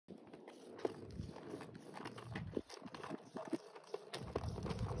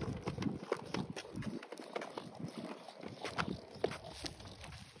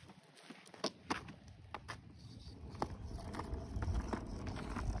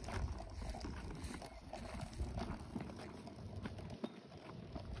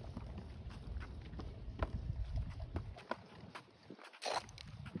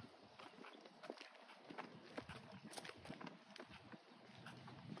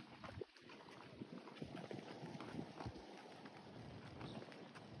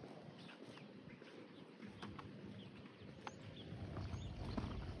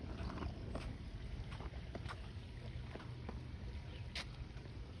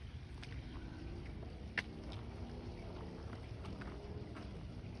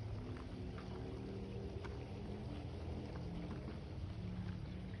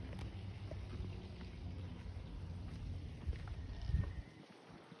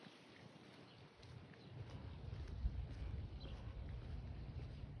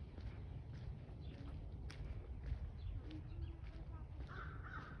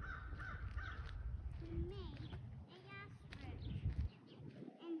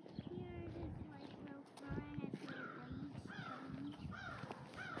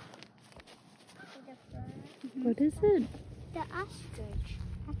What is it? The ostrich.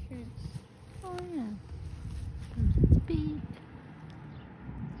 Oh yeah. There's its beak.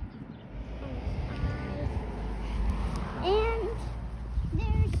 And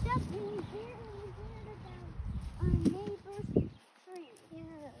there's something very weird about our neighbor's tree.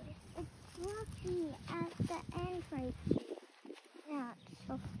 Yeah. It's lucky at the end right here. Yeah, it's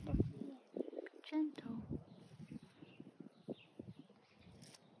so fluffy. Gentle.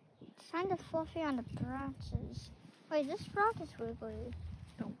 It's kind of fluffy on the branches. Wait, this rock is wiggly.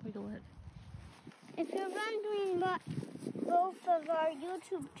 Don't wiggle it. If you're wondering what both of our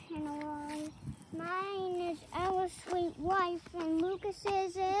YouTube channel are, mine is Our Sweet Wife and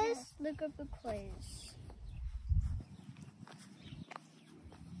Lucas's is Look Up the Quiz.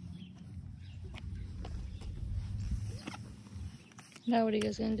 Now what are you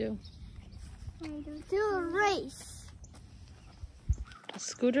guys gonna do? Do a race. A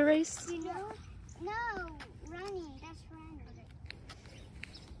scooter race? You know? No, running. That's running.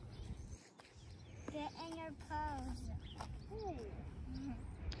 Get in your pose.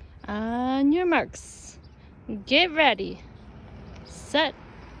 On your marks. Get ready. Set.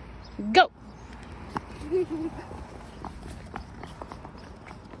 Go.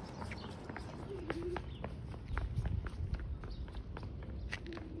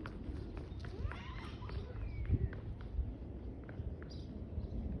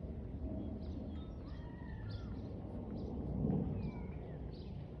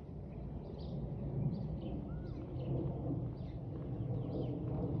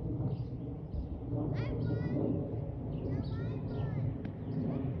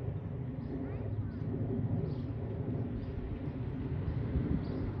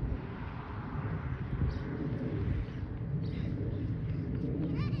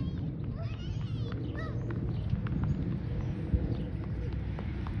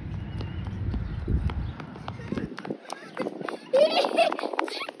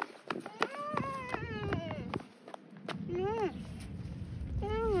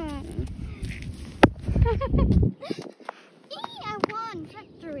 I won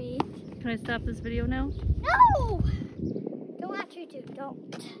victory. Can I stop this video now? No! Don't actually do.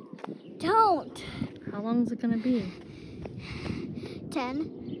 Don't. How long is it gonna be?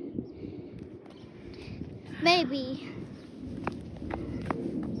 10. Maybe.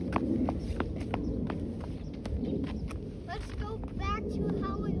 Let's go back to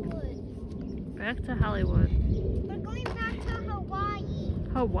Hollywood. Back to Hollywood. We're going back to Hawaii.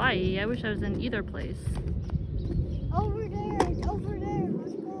 Hawaii? I wish I was in either place. Over there. It's over there.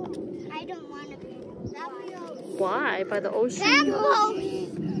 Let's go. I don't want to be. Why? By the ocean?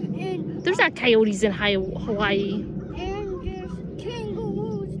 And There's not coyotes in Hawaii. there's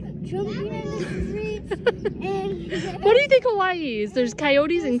kangaroos jumping in the streets. And What do you think Hawaii is? There's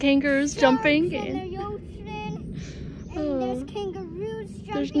coyotes and kangaroos jumping. in the ocean. And there's kangaroos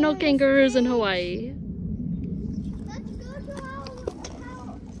jumping. There's no kangaroos in Hawaii. Let's go to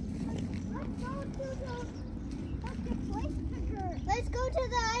Let's go to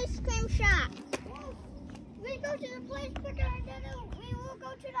the ice cream shop. We go to the place picker and then we will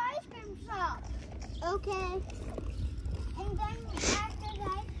go to the ice cream shop. Okay. And then after the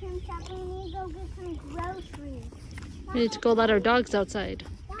ice cream shop, we need to go get some groceries. We need to go let our dogs outside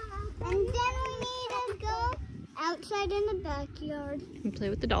And then we need to go outside in the backyard. and play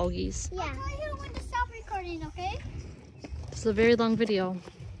with the doggies. Yeah. I'll tell you when to stop recording, okay? This is a very long video.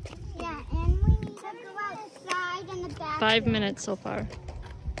 Yeah, and we need to go outside in the backyard. 5 minutes so far.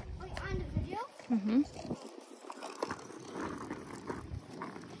 Wait, on the video? Mm-hmm.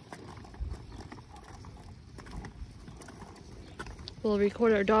 We'll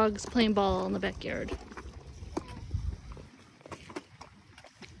record our dogs playing ball in the backyard.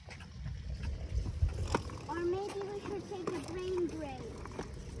 Or maybe we should take a brain break.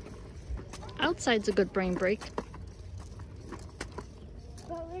 Outside's a good brain break.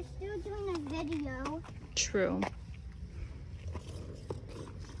 But we're still doing a video. True.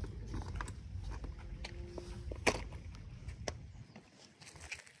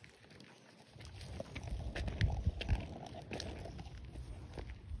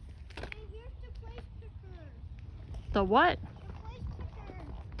 Hey, here's the place picker. The what? The place picker.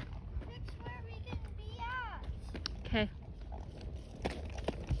 That's where we can be at. Okay.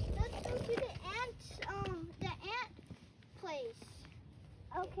 Let's go to the ant place.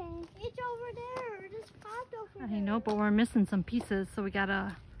 Okay. It's over there. Just popped over there. I know, but we're missing some pieces, so we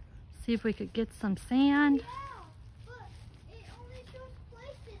gotta see if we could get some sand. Yeah, but it only shows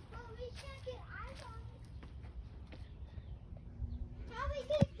places, but we can't get eyes on it. How we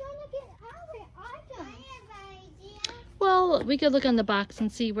gonna get eyes on it? I have an idea. Well, we could look on the box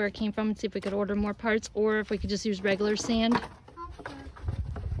and see where it came from and see if we could order more parts or if we could just use regular sand.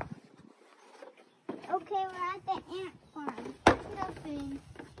 Okay, we're at the ant farm. Nothing.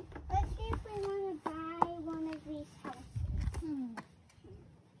 Let's see if we want to buy one of these houses.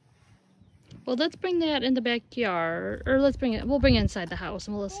 Well, let's bring that in the backyard, or let's bring it, we'll bring it inside the house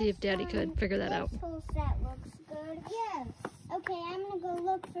and we'll see if Daddy could figure that out. This whole set looks good. Yes. Okay, I'm going to go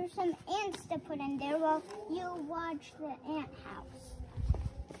look for some ants to put in there while you watch the ant house.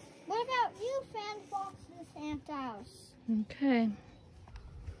 What about you, Fanfox, this ant house? Okay.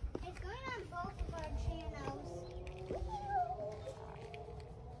 It's going on both of our channels.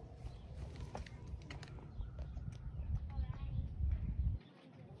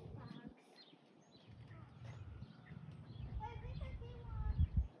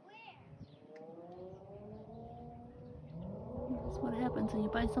 That's what happens when you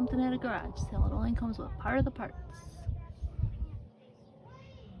buy something at a garage sale. It only comes with part of the parts.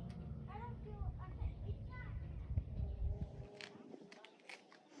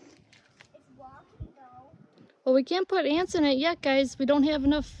 Well, we can't put ants in it yet, guys. We don't have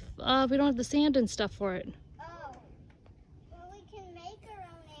enough, we don't have the sand and stuff for it. Oh. Well, we can make our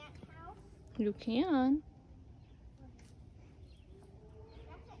own ant house. You can.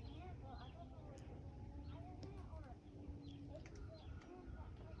 That's an animal.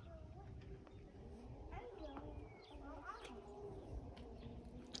 I don't know.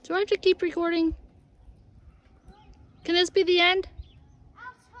 Do I have to keep recording? Can this be the end?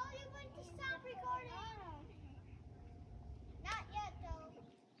 I'll tell you when to stop recording. Not yet,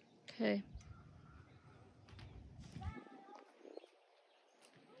 though. Okay.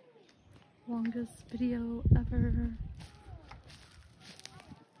 Longest video ever.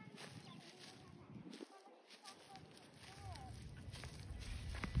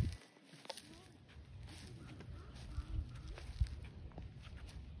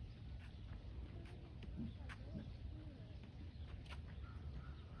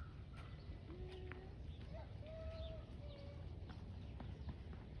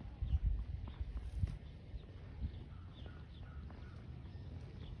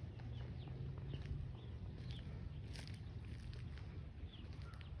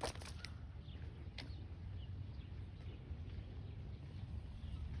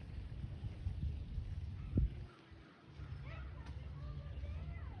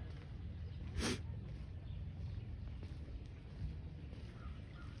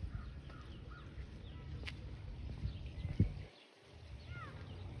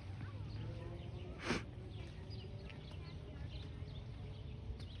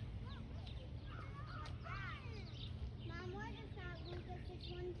 Mom, what is that, Lucas? This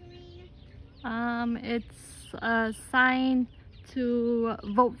one's green. It's a sign to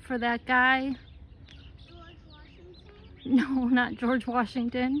vote for that guy. George Washington? No, not George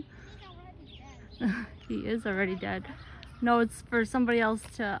Washington. He's already dead. He is already dead. No, it's for somebody else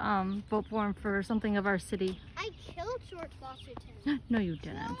to vote for him for something of our city. I killed George Washington. No, you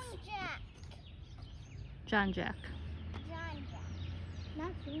didn't. No, Jack. John Jack. John Jack.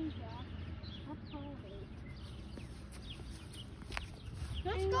 Not Jane Jack. That's Holy.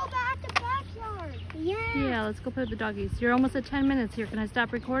 Let's go back to backyard. Yeah. Yeah, let's go play with the doggies. You're almost at 10 minutes here. Can I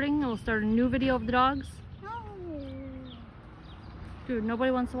stop recording and we'll start a new video of the dogs? No. Dude,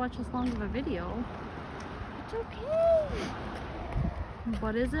 nobody wants to watch this long of a video. It's okay.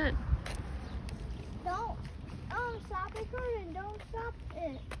 What is it? Don't stop recording. Don't stop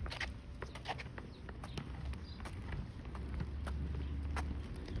it.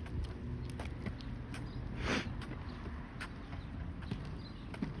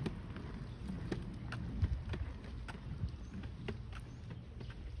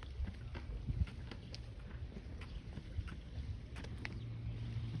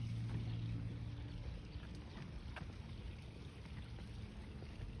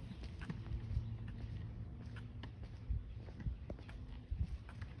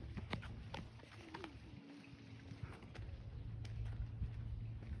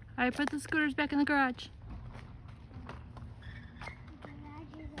 All right, put the scooters back in the garage.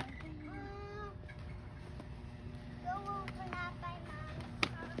 Go open up my mom's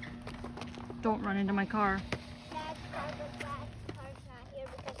car. Don't run into my car. Dad's car, but Dad's car's not here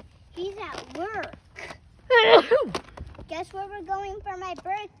because he's at work. Guess where we're going for my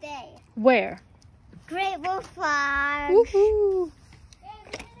birthday? Where? Great Wolf Lodge. Woohoo! Yeah,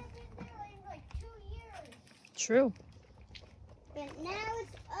 we haven't been there in like 2 years. True. But now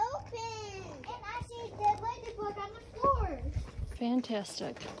it's open. And I see a dead ladybug on the floor.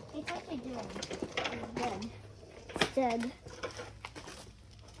 Fantastic. It's actually dead. It's dead. It's dead.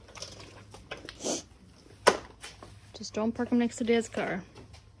 Just don't park them next to Dad's car.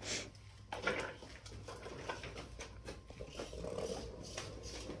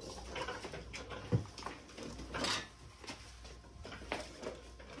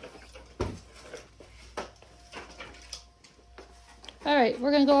 All right,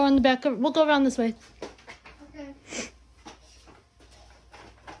 we're gonna go on the back. We'll go around this way. Okay.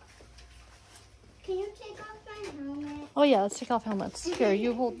 Can you take off my helmet? Oh yeah, let's take off helmets. Here,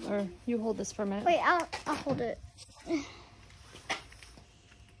 you hold this for a minute. Wait, I'll hold it.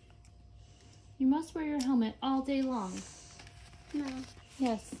 You must wear your helmet all day long. No.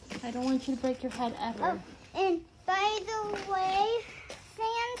 Yes, I don't want you to break your head ever. Oh, and by the way,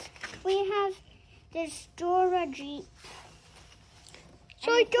 fans, we have this Dora Jeep.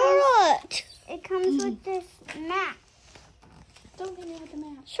 Soy Dora! It comes with this map. Don't get me with the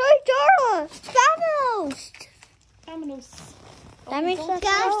map. Soy Dora! Vamos! Vámonos. That makes don't us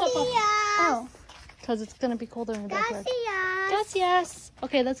tear go. stuff up. Oh. Because it's going to be colder in the backyard. Gracias. Gracias.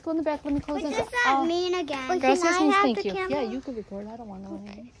 Okay, let's go in the back. Let me close What this. does that mean again? Wait, Gracias can I means have thank the you. camera? Yeah, you can record. I don't want to know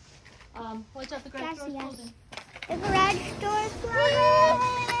anything. Watch out, the garage door's Gracias. closing. The garage door's closed.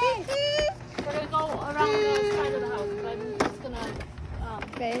 We're going to go around the side of the house, but I'm just going to,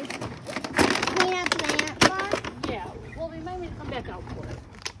 Okay. Clean up plant farm. yeah, well, we might need to come back out for it.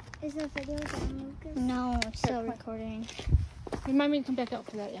 Is the video done, Lucas? No, it's still recording. We might need to come back out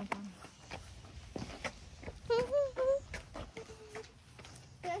for that, Anton.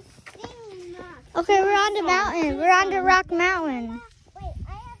 Okay, we're on the mountain. We're on the Rock Mountain. Wait,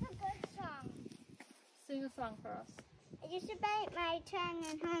 I have a good song. Sing a song for us. I used to bite my tongue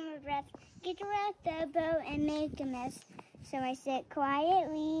and hold my breath, get around the boat and make a mess. So I sit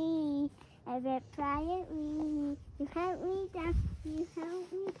quietly, I rip quietly. You help me down, you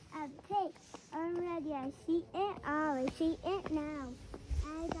help me up. Hey, already I see it all, I see it now.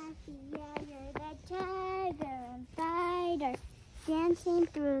 I got the other, the tiger and fighter, dancing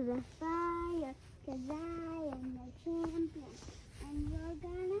through the fire, 'cause I am the champion, and you're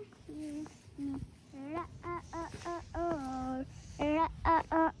gonna hear me. Ra-ah-ah-ah-oh,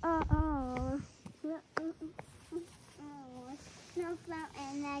 ra-ah-ah-ah-oh, ra-ah-ah-ah-oh. Snow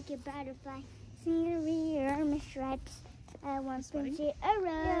floating like a butterfly, scenery or my stripes. I want to see a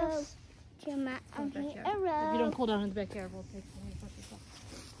rose to my own Backyard. hero. If you don't cool down in the backyard, we'll take it.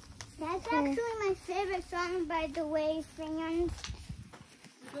 That's actually my favorite song, by the way, fans.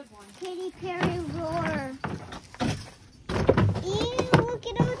 Good one. Katy Perry Roar. Ew, look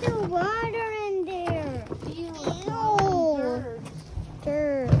at all the water in there. Ew.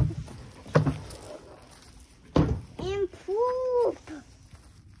 Dirt. And poop.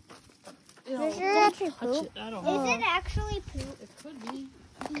 Is there actually Touch poop? it. I don't Is know. it actually poop? It could be.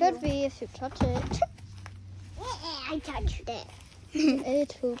 Could be if you touch it. I touched it.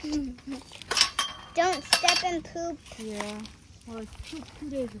 It's poop. Don't step in poop. Yeah. Well, it's two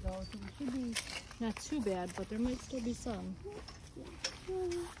days ago, so it should be not too bad, but there might still be some.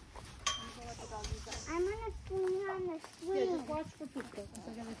 I'm gonna swing on the Yeah, swing. just watch for poop though, 'cause I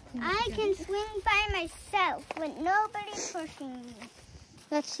gotta clean I it can swing by myself with nobody pushing me.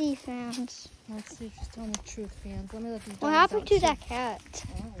 Let's see, fans. Let's see if she's telling the truth, fans. Let me let these What dogs happened out to too. that cat?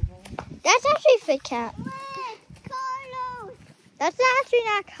 Oh, That's actually a fake cat. Look, Carlos. That's actually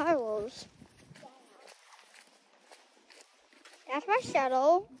not Carlos. That's my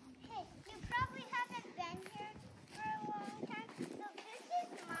shuttle. Hey, you probably haven't been here for a long time, so this is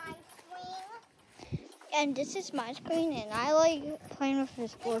my swing. And this is my screen, and I like playing with the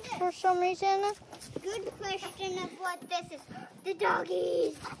sports for some reason. Good question of what this is. The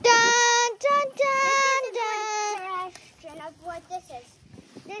doggies. Dun, dun, This dun, is a dun. good question of what this is.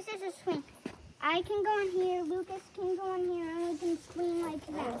 This is a swing. I can go in here, Lucas can go in here, and we can swing like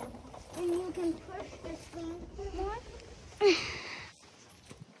that. And you can push the swing more.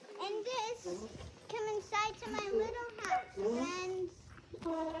 And this, come inside to my little house. And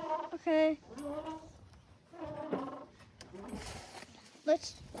Okay.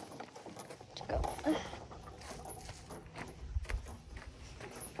 Let's go.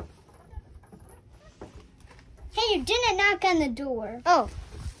 hey, you didn't knock on the door. Oh.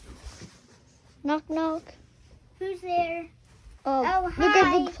 Knock, knock. Who's there? Oh, Oh, look at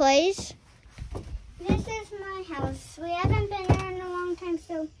hi. Big Plays. This is my house. We haven't been there in a long time,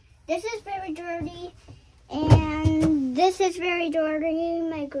 so this is very dirty. And this is very dirty,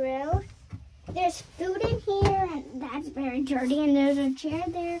 my grill. There's food in here, and that's very dirty. And there's a chair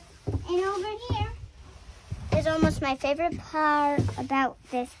there. And over here is almost my favorite part about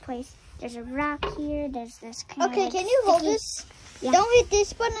this place. There's a rock here. There's this kind Okay, of can you hold sticky- this? Yeah. Don't hit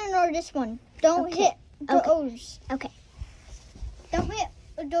this button or this one. Don't Okay. hit Okay. those. Okay. Don't hit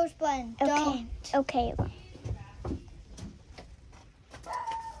those buttons. Okay. Don't. Okay.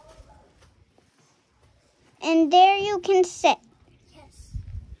 And there you can sit. Yes.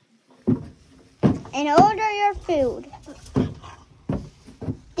 And order your food.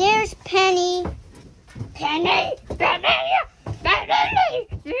 There's Penny. Penny!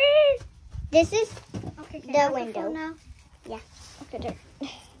 This is the window. Now? Yeah. Okay, there.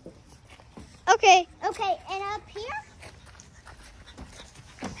 Okay. Okay, and up here?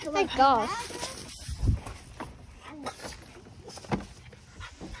 Oh my gosh.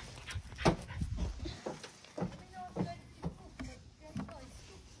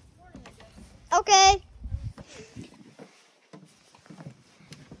 Okay.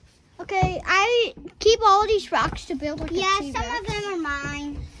 Okay, I keep all these rocks to build like a Yeah, T-Rex. some of them are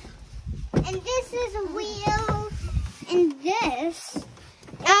mine. And this is a wheel. And this,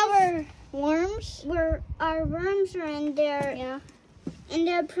 Our worms. our worms are in there. Yeah. And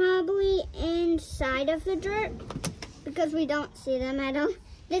they're probably inside of the dirt because we don't see them at all.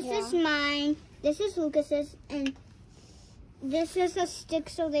 This is mine. This is Lucas's. And this is a stick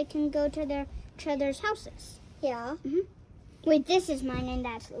so they can go to their each other's houses. Yeah. Wait, this is mine and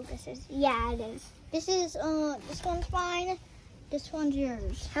that's Lucas's. Yeah, it is. This is this one's mine. This one's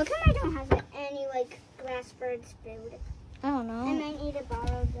yours. How come I don't have any like grass birds food? I don't I know. might need to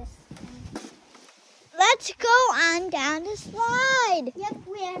borrow this. Let's go on down the slide. Yep,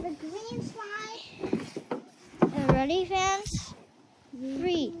 we have a green slide. Ready, fans?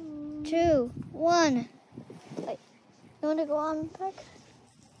 3, 2, 1. Wait, you want to go on back?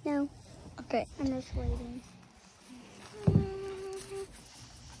 No, Okay. I'm just waiting.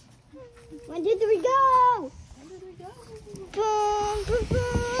 1, 2, 3, go! Boom, boom, boom,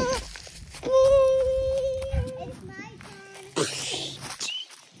 boom. It's my turn.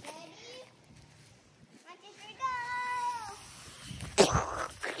 Ready? 1, 2, 3, go!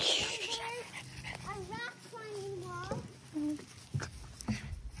 A rock climbing wall.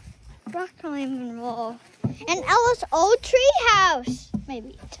 Rock climbing wall. And Ella's old tree house.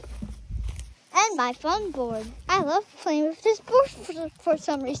 Maybe. And my fun board. I love playing with this board for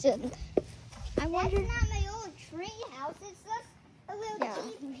some reason. I That's wonder. not my old tree house. It's just a little Yeah.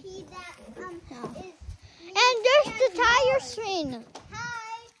 TP that is. And there's the tire screen.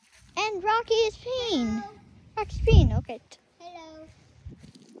 Hi. And Rocky is peeing. Hello. Rocky's peeing. Okay. Hello.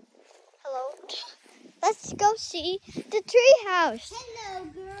 Hello. Let's go see the tree house. Hello,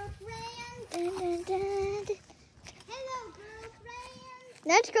 girlfriend. Dun, dun, dun, dun. Hello, girlfriend.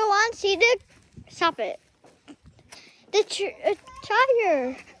 Let's go on see the. Stop it. The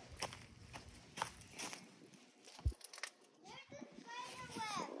tire. There's a spider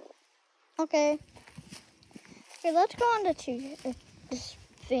web. Okay. Okay, let's go on the tree. This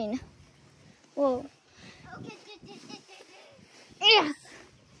thing. Whoa. Okay. Yeah.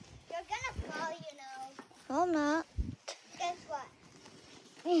 You're gonna fall, you know. No, I'm not. Guess what?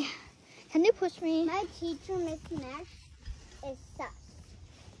 Yeah. Can you push me? My teacher, Miss Nash, is sus.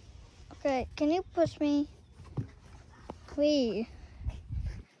 Okay, can you push me? Please.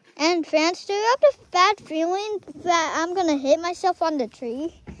 And fans, do you have the bad feeling that I'm gonna hit myself on the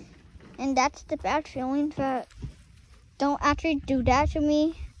tree? And that's the bad feeling that don't actually do that to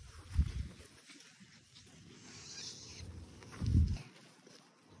me.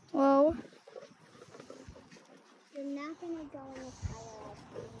 Whoa. You're not gonna go in the fire.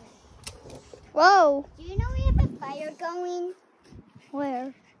 Whoa. Do you know we have a fire going?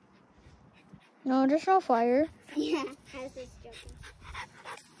 Where? No, there's no fire. Yeah, I was just joking.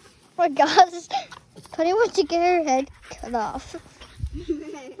 Oh my gosh. Penny wants to get her head cut off.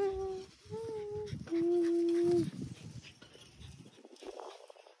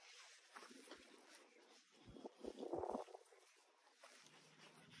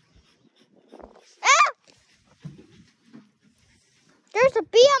 Ah! There's a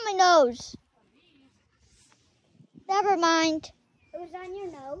bee on my nose. Never mind. It was on your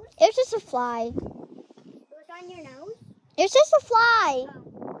nose? It's just a fly. It was on your nose? It's just a fly.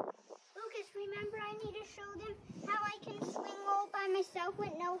 Lucas, remember I need to show them how I can swing all by myself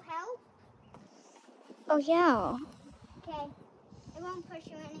with no help? Oh, yeah. Okay. I won't push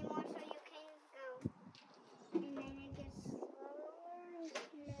you anymore so you can go. And then it gets slower and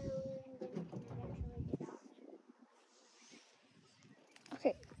slower and then you can eventually get off.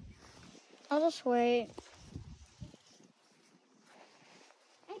 Okay. I'll just wait.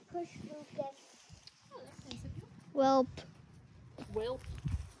 I push Lucas. Welp. Well,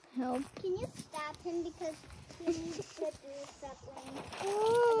 Help. Can you stop him because he needs to do something?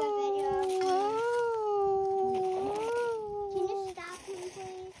 Can you stop him,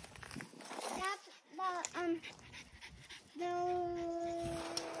 please? Stop no,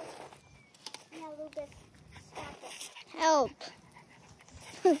 Lucas, stop it. Help.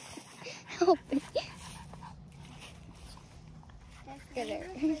 Help me.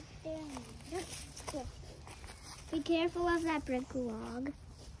 separate vlog.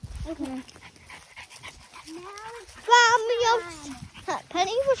 Okay.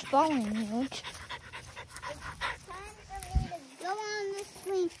 Penny was following you. It's time for me to go on the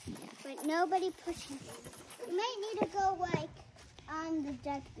swing, but nobody pushes me. You might need to go like on the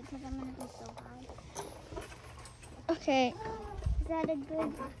deck because I'm gonna be so high. Okay. Is that a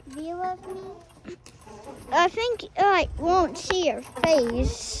good view of me? I think I won't see your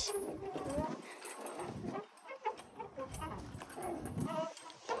face.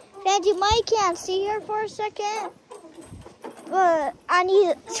 And you might can't see her for a second. But I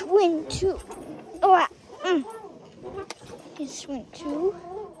need to swing too. Oh, need to swing too.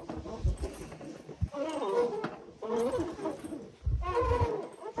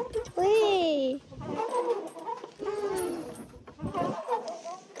 Wait.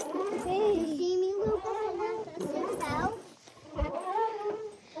 You see me, Lucas? And that's yourself.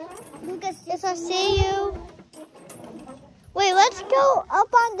 Lucas, Yes, I see you. Wait, let's go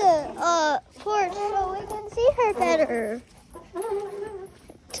up on the porch so we can see her better.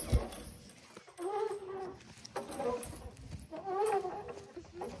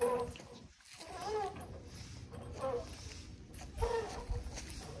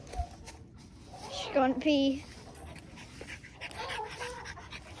 She's gonna be.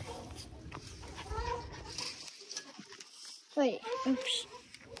 Wait, oops.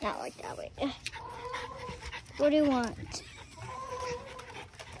 Not like that, wait. What do you want?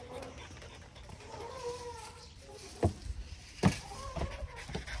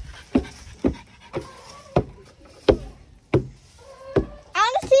 I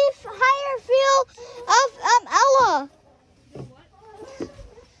want to see a higher feel of Ella.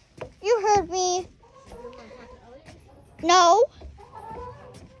 You heard me. No.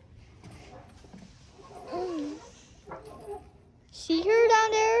 See her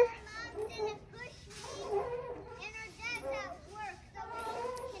down there? Mom didn't push me, and her dad's at work, so he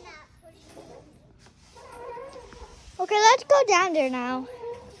cannot push me. Okay, let's go down there now.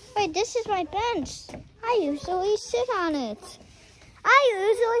 Wait, this is my bench. I usually sit on it. I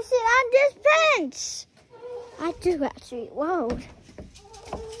usually sit on this bench. I do actually. Whoa.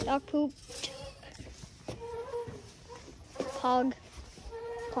 Dog poop. Pog.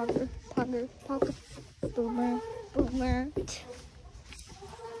 Pogger. Pogger. Pogger. Boomer. Boomer.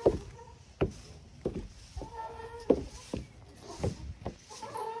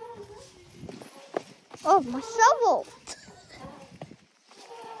 Oh, my shovel.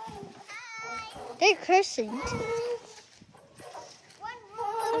 They're cursing. I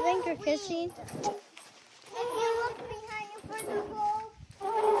think they're kissing. If you look behind you for the goal,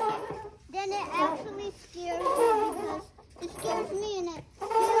 then it actually scares me because it scares me and it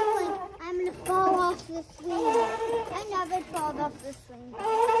feels like I'm going to fall off the swing. I never fall off the swing.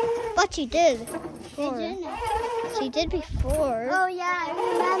 But she did. Did you know? She did before. Oh yeah, I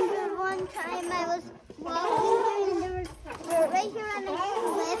remember one time I was walking and there was right here on the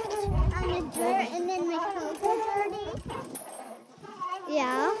slipped on the dirt and then my toes were dirty.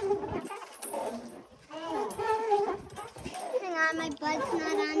 Yeah. Hang on, my butt's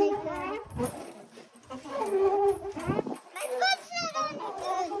not on it good. My butt's not on it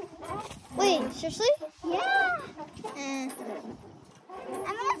good. Wait, seriously? Yeah.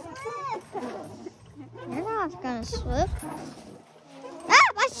 I'm gonna slip. You're not gonna slip. Ah,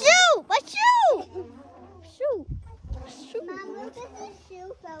 my shoe! My shoe! Shoe. Shoe. Mom, look at the shoe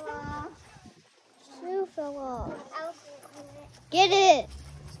fell off. Shoe fell off. I'll clean it. Get it.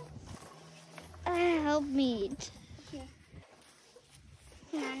 Help me.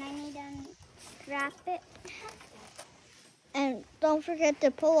 Hang on, I need to strap it. And don't forget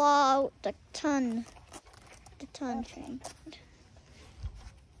to pull out the ton chain.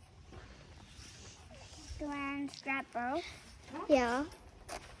 Do I unstrap both? Yeah.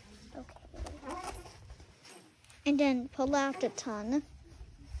 Okay. And then pull out the ton.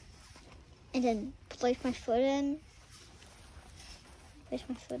 And then place my foot in. Place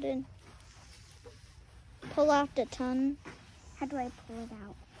my foot in. Pull out the ton. How do I pull it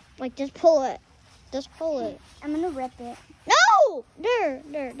out? Like, just pull it. Just pull it. I'm gonna rip it. No!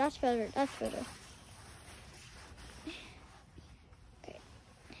 There. That's better. That's better.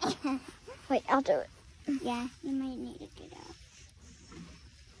 Okay. Wait, I'll do it. Yeah, you might need to get out.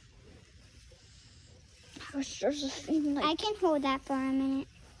 I was just feeling like... I can hold that for a minute.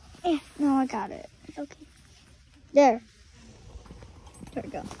 Yeah, no, I got it. Okay. There. There we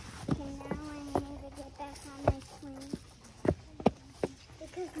go. Okay, now I need to get back on my swing.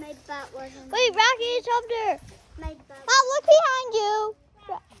 Because my butt wasn't... Wait, Rocky, it's up there. My butt... Oh, look behind you.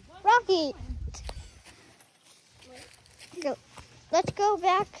 Rocky. Go. Let's go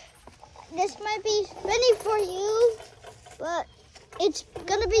back. This might be spinning for you. but it's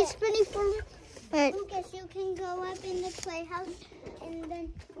gonna be spinning for. Right. Lucas, you can go up in the playhouse, and then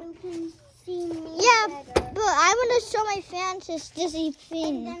you can see me. Yeah, better. but I want to show my fans this dizzy And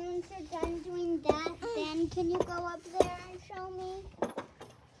thing. then once you're done doing that, then can you go up there and show me?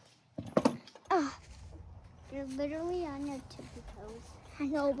 Ah, You're literally on your tippy toes. I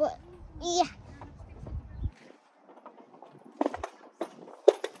know, but yeah.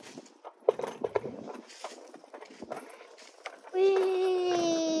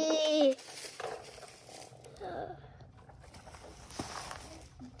 Whee!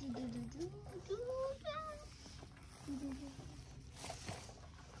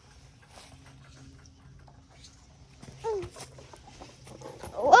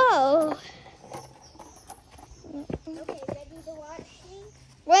 Whoa! Okay, ready to watch me?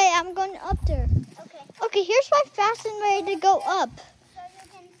 Wait, I'm going up there. Okay, Okay, here's my fastest way to go up. so you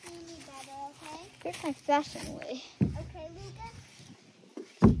can see me better, okay? Here's my fastest way. Okay,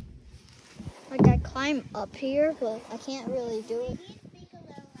 Lucas? Like I climb up here, but I can't really do it. Maybe speak a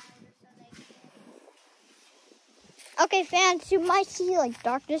little louder so they can hear. Okay, fans, you might see like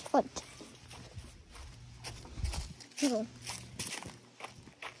darkness, but yeah.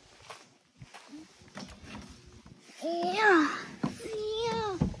 Yeah.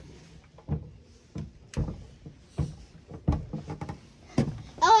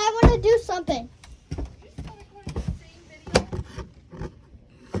 Oh, I want to do something.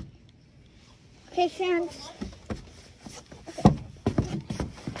 Okay, fans. Okay.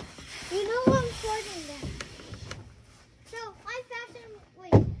 You know I'm recording them. So my fashion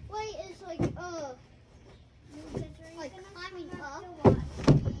way is like climbing up.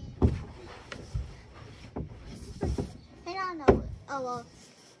 I don't know. Oh well.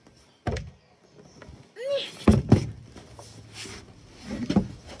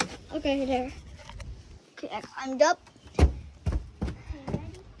 Okay, there. Okay, I climbed up.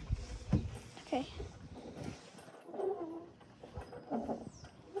 Okay.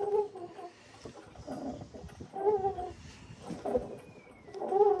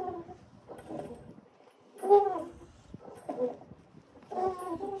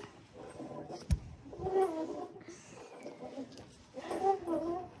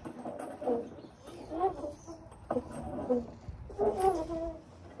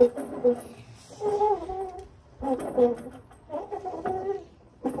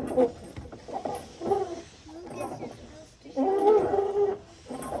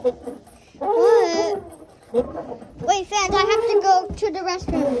 What? Wait, fans, I have to go to the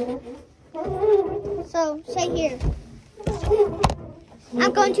restroom. So, stay here.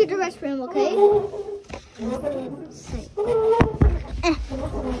 I'm going to the restroom, okay? Stay.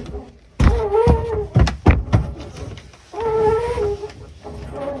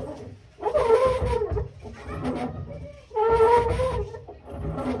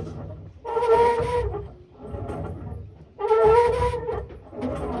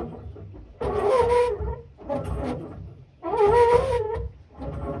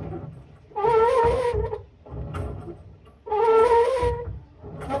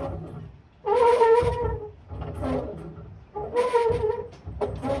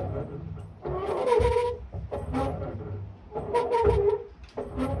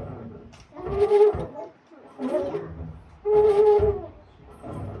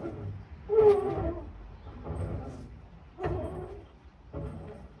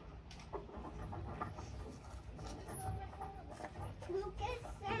 Lucas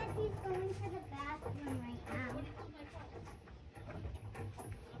said he's going to the bathroom right now.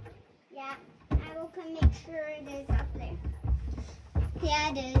 Yeah, I will come make sure it is up there.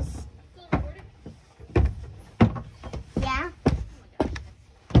 Yeah, it is. Yeah.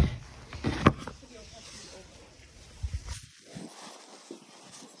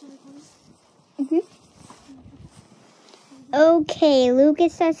 Okay,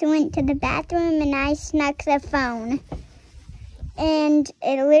 Lucas just went to the bathroom and I snuck the phone. And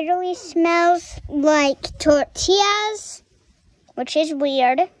it literally smells like tortillas, which is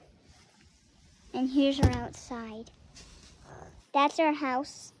weird. And here's our outside. That's our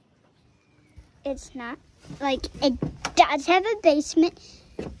house. It's not, like, it does have a basement.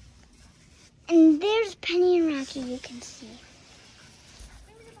 And there's Penny and Rocky, you can see.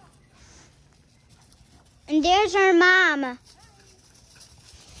 And there's our mom.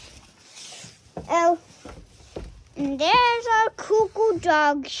 Oh. And there's our cuckoo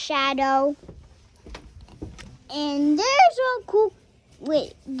dog Shadow. And there's our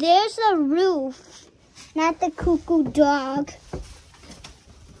there's a roof. Not the cuckoo dog.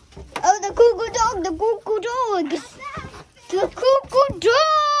 Oh, the cuckoo dog, the cuckoo dogs. The cuckoo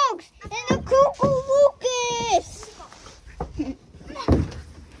dogs. And the cuckoo Lucas.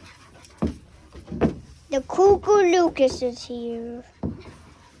 The Cuckoo Lucas is here.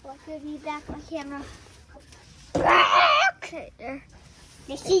 Well, give me back my camera. Okay, there.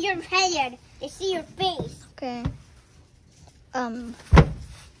 They see your head. They see your face. Okay. I want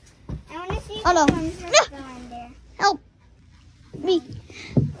to see Oh, no. the ones that are going there. Help me.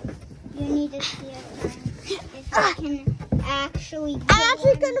 You need to see it if I can actually go I'm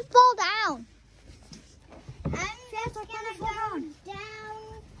actually on. gonna fall down. I'm just gonna go down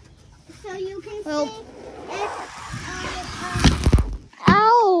so you can Well. see if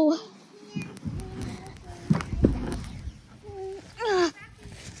Ow. Ugh.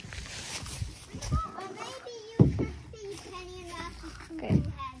 or maybe you could see Penny and Max's Okay. heads.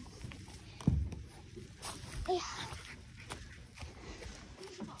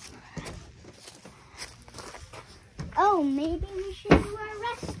 Oh, maybe we should do a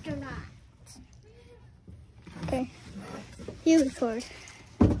restaurant. Okay. You record.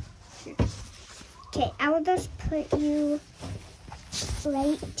 Okay, I will just put you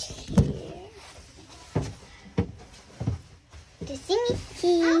right here. The thingy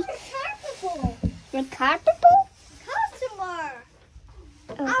key. Recordable? Customer.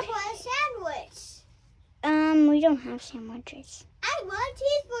 I Okay. want a sandwich. We don't have sandwiches. I want a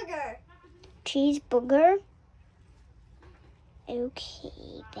cheeseburger. Cheeseburger.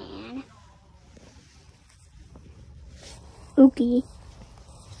 Okay, then. Okay.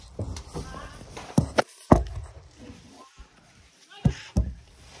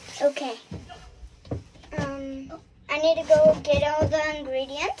 Okay. I need to go get all the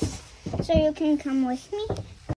ingredients, so you can come with me.